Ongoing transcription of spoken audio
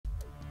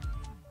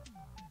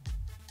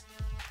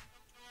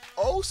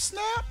Oh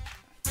snap!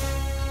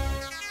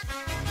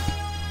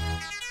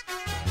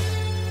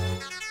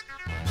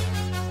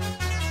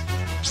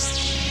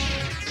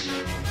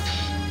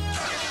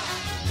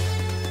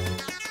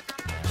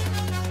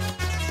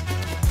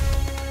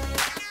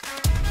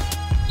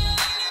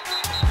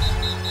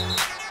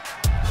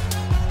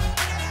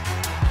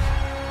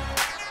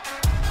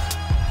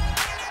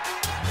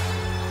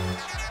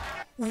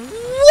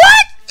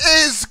 What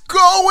is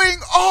going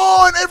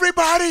on,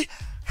 everybody?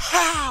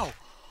 How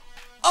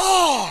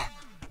are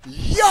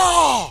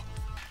y'all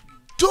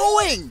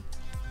doing?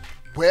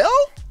 Well,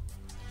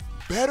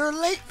 better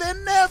late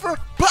than never.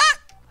 But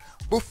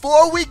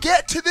before we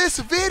get to this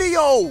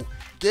video,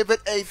 give it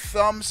a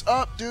thumbs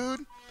up,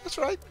 dude. That's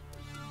right.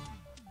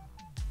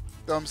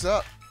 Thumbs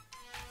up.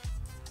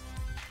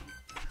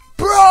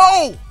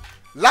 Bro,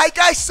 like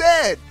I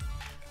said,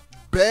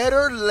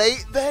 better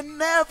late than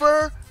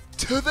never.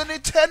 To the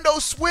Nintendo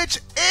Switch,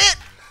 it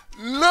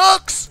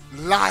looks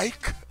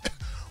like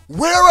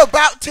we're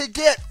about to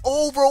get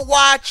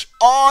Overwatch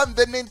on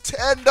the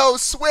Nintendo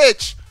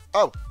Switch.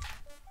 Oh,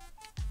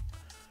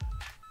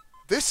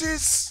 this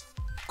is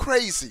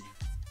crazy.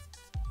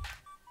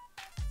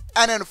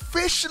 An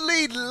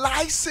officially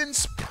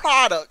licensed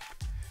product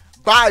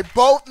by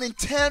both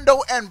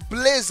Nintendo and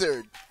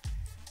Blizzard.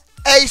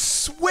 A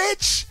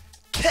Switch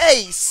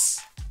case.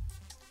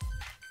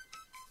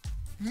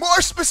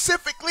 More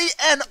specifically,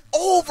 an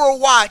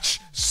Overwatch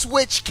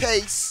Switch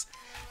case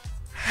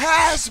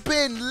has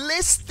been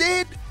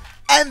listed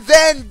and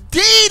then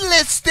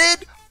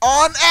delisted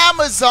on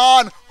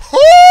Amazon.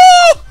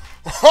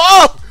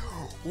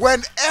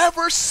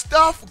 Whenever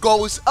stuff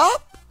goes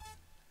up,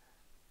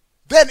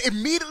 then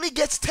immediately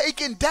gets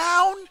taken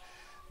down,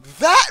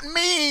 that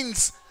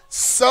means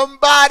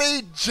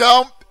somebody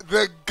jumped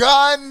the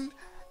gun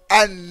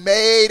and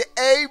made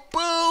a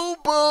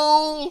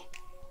boo-boo.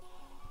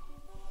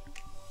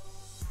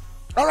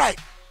 All right,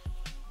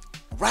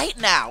 right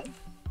now,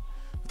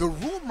 the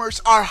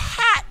rumors are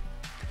hot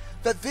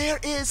that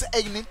there is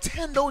a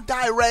Nintendo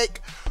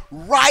Direct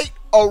right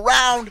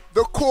around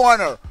the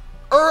corner.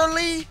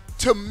 Early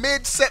to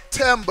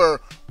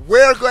mid-September,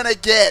 we're going to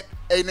get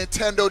a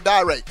Nintendo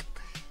Direct.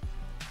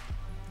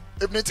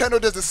 If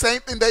Nintendo does the same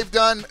thing they've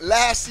done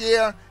last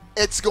year,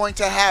 it's going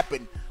to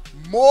happen.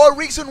 More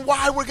reason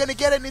why we're going to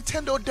get a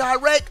Nintendo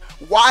Direct,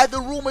 why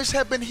the rumors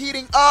have been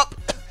heating up.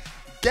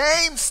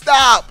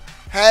 GameStop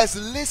has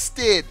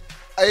listed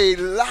a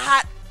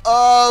lot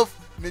of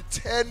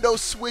Nintendo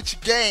Switch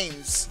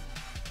games,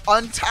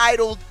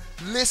 untitled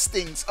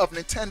listings of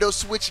Nintendo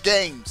Switch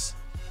games.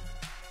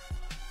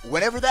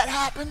 Whenever that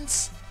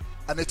happens,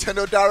 a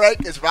Nintendo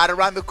Direct is right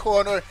around the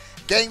corner.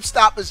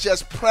 GameStop is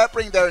just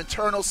prepping their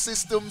internal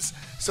systems,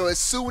 so as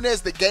soon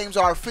as the games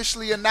are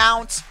officially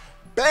announced,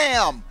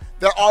 bam,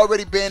 they're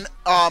already been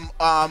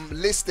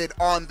listed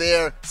on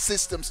their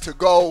systems to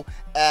go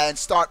and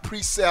start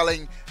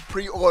pre-selling,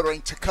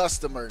 pre-ordering to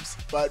customers.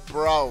 But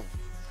bro,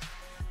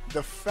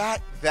 the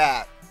fact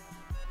that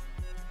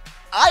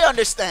I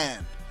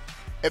understand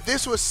if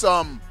this was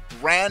some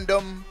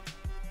random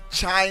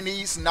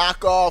Chinese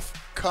knockoff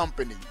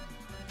company,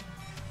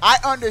 I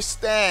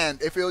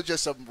understand if it was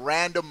just some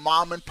random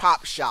mom and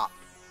pop shop,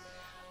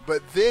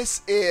 but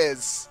this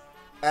is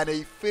an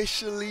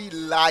officially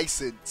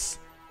licensed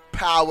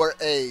Power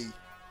A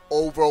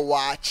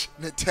Overwatch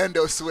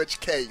Nintendo Switch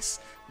case,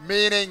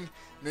 meaning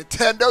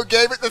Nintendo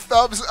gave it the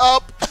thumbs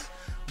up,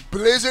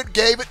 Blizzard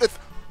gave it the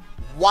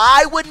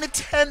why would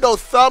Nintendo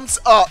thumbs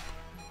up,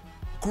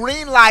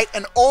 greenlight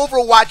an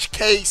Overwatch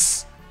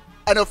case,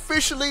 an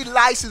officially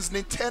licensed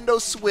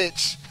Nintendo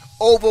Switch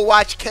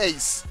Overwatch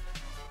case,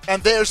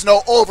 and there's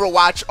no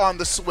Overwatch on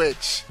the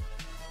Switch?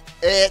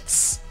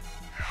 It's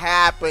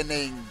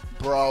happening,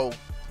 bro.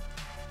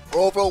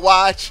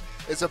 Overwatch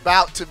is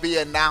about to be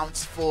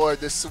announced for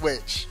the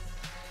Switch.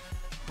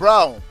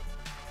 Bro,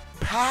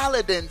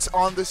 Paladins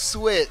on the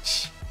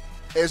Switch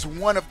is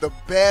one of the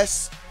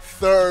best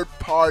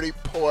third-party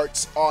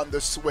ports on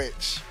the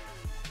Switch.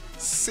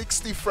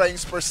 60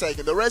 frames per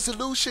second. The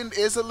resolution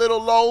is a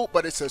little low,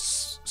 but it's a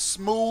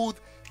smooth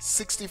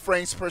 60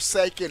 frames per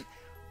second.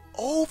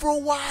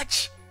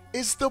 Overwatch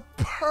is the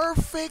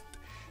perfect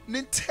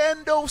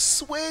Nintendo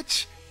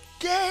Switch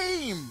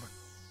game.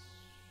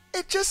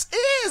 It just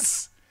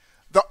is.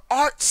 The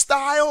art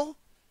style,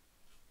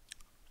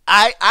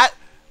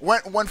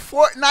 when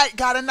Fortnite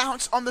got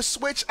announced on the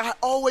Switch, I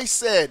always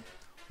said,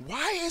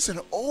 why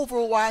isn't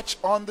Overwatch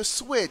on the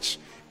Switch?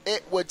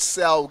 It would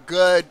sell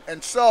good.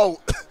 And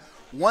so,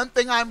 one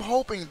thing I'm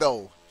hoping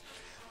though,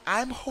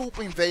 I'm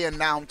hoping they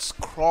announce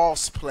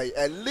crossplay,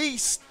 at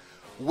least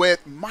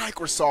with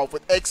Microsoft,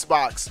 with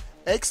Xbox.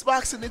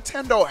 Xbox and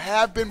Nintendo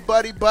have been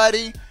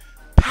buddy-buddy.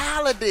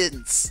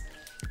 Paladins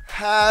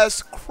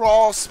has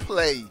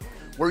crossplay,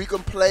 where you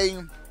can play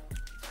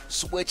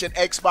Switch and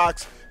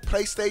Xbox.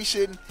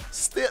 PlayStation,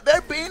 still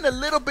they're being a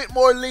little bit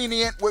more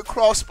lenient with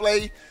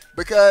crossplay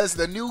because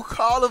the new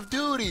Call of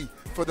Duty,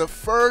 for the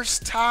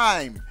first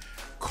time,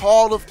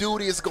 Call of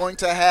Duty is going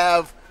to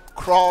have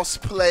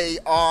crossplay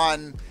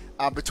on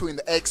between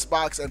the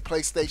Xbox and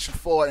PlayStation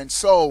 4. And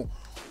so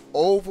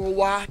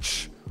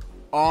Overwatch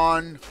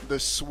on the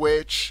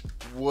Switch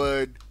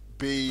would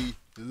be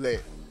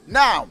lit.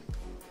 Now,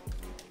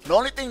 the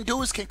only thing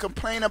dudes can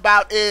complain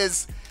about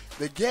is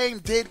the game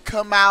did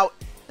come out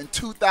in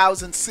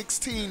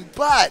 2016,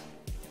 but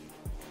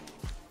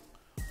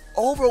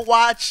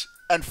Overwatch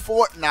and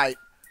Fortnite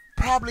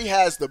probably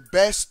has the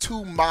best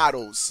two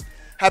models,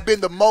 have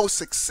been the most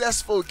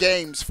successful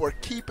games for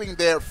keeping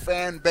their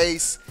fan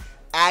base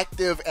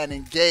active and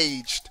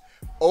engaged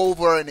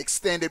over an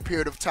extended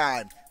period of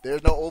time.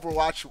 There's no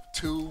Overwatch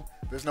 2,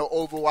 there's no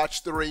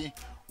Overwatch 3.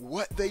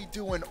 What they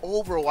do in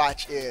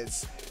Overwatch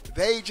is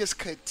they just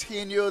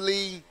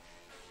continually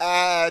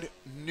add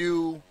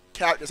new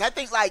characters. I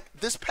think like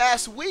this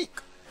past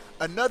week,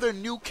 another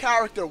new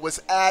character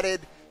was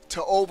added to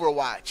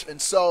Overwatch.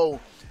 And so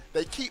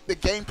they keep the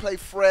gameplay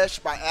fresh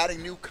by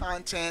adding new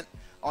content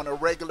on a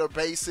regular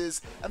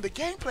basis. And the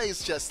gameplay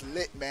is just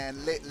lit,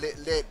 man. Lit, lit,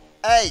 lit.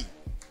 Hey,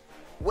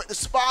 with the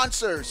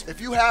sponsors, if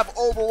you have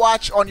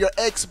Overwatch on your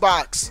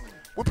Xbox,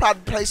 we'll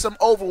probably play some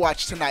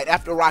Overwatch tonight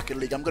after Rocket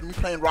League. I'm going to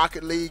be playing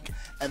Rocket League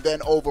and then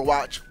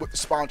Overwatch with the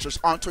sponsors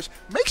on Twitch.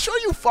 Make sure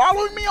you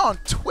following me on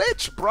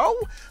Twitch, bro.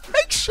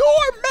 Make sure,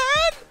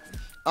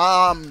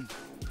 man.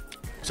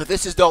 So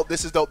this is dope.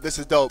 This is dope. This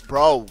is dope,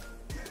 bro.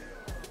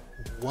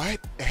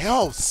 What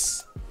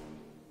else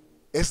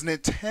is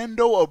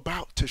Nintendo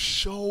about to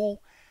show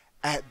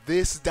at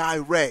this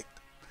Direct?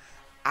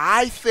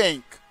 I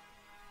think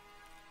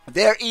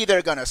they're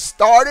either going to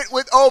start it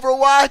with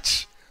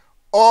Overwatch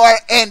or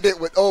end it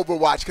with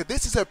Overwatch, because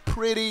this is a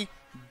pretty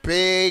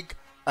big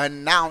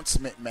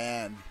announcement,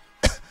 man.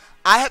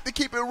 I have to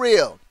keep it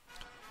real.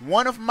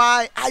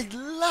 I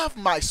love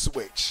my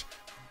Switch.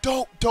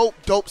 Dope, dope,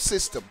 dope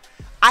system.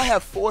 I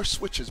have 4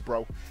 Switches,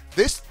 bro.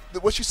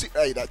 What you see,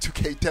 hey, that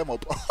 2K demo,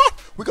 bro.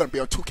 We're going to be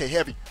on 2K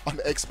heavy on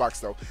the Xbox,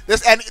 though.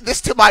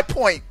 This to my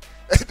point.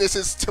 This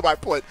is to my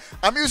point.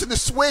 I'm using the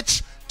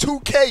Switch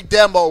 2K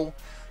demo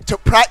to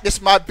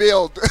practice my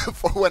build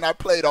for when I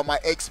played on my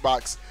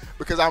Xbox,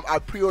 because I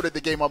pre-ordered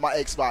the game on my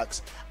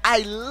Xbox. I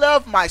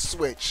love my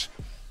Switch,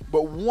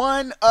 but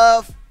one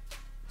of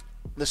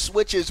the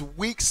Switch's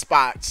weak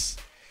spots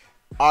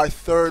are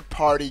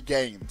third-party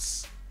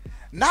games.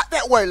 Not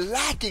that we're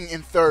lacking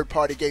in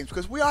third-party games,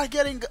 because we are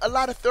getting a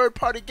lot of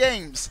third-party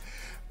games,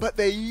 but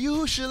they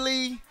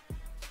usually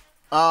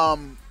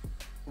run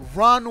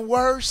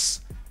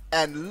worse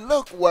and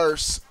look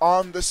worse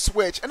on the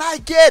Switch. And I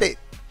get it.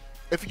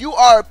 If you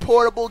are a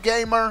portable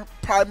gamer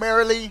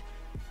primarily,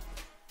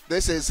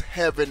 this is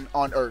heaven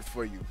on earth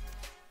for you.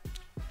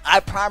 I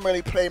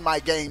primarily play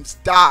my games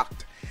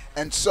docked,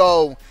 and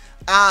so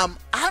I'm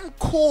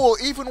cool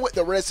even with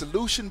the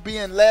resolution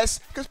being less,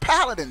 because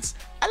Paladins,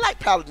 I like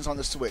Paladins on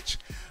the Switch,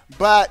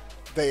 but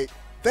they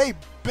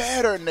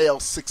better nail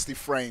 60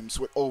 frames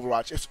with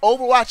Overwatch. If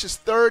Overwatch is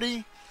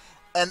 30,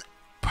 and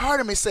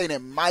part of me saying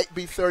it might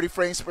be 30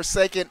 frames per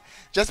second,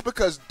 just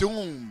because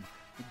Doom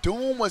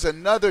was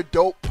another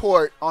dope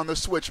port on the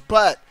Switch,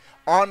 but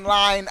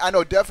online, I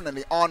know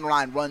definitely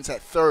online runs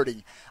at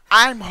 30.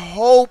 I'm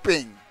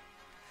hoping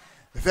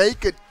they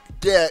could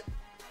get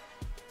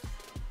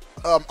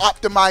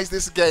optimize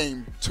this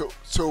game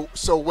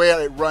so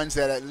where it runs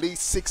at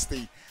least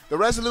 60. The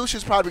resolution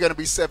is probably going to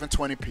be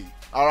 720p,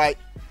 all right?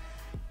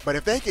 But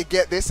if they could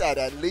get this at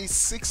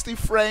least 60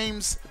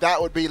 frames,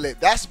 that would be lit.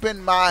 That's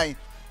been my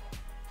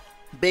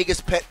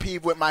biggest pet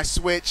peeve with my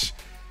Switch.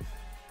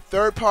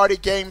 Third-party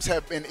games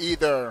have been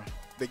either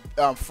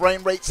the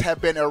frame rates have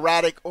been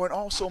erratic or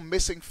also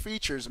missing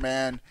features,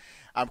 man.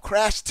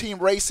 Crash Team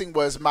Racing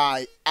was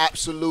my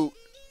absolute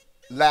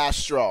last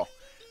straw.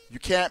 You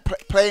can't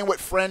playing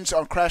with friends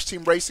on Crash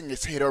Team Racing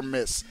is hit or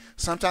miss.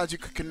 Sometimes you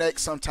can connect,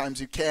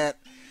 sometimes you can't.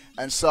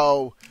 And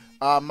so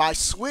my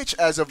Switch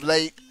as of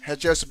late has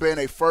just been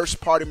a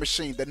first-party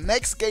machine. The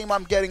next game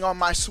I'm getting on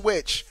my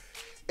Switch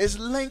is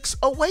Link's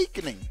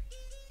Awakening.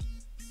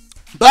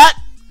 But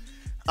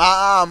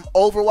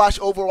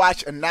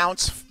Overwatch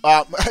announced,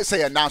 I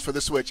say announced for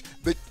the Switch,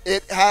 but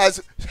it has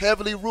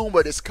heavily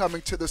rumored it's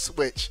coming to the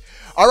Switch.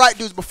 All right,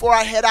 dudes, before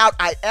I head out,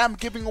 I am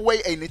giving away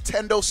a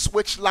Nintendo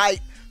Switch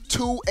Lite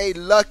to a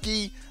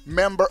lucky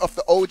member of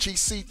the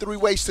OGC. 3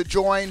 ways to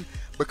join.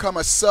 Become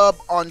a sub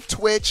on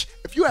Twitch.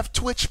 If you have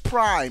Twitch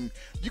Prime,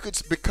 you could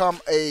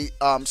become a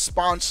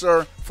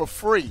sponsor for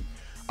free.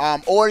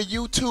 Or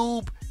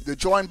YouTube, the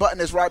join button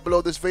is right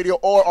below this video,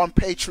 or on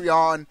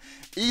Patreon.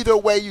 Either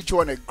way, you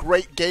join a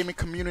great gaming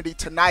community.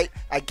 Tonight,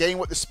 I game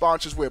with the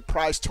sponsors. We have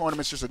prize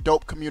tournaments. Just a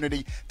dope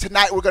community.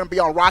 Tonight, we're going to be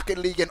on Rocket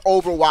League and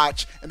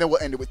Overwatch, and then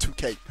we'll end it with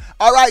 2K.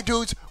 All right,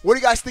 dudes, what do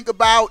you guys think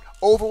about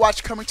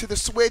Overwatch coming to the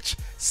Switch?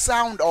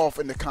 Sound off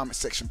in the comment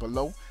section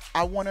below.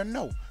 I want to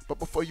know. But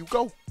before you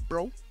go,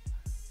 bro,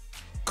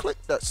 click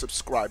that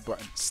subscribe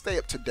button. Stay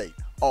up to date.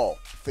 All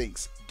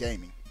things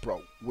gaming, bro.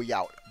 We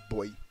out,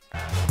 boy.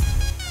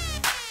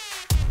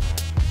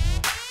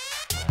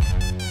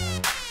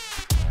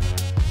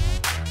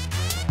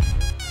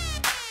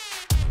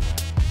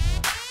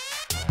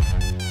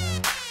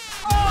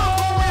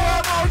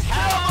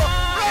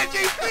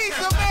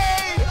 Pizza Man!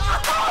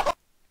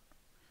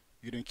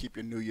 didn't keep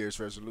your New Year's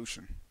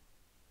resolution.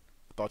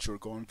 I thought you were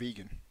going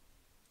vegan.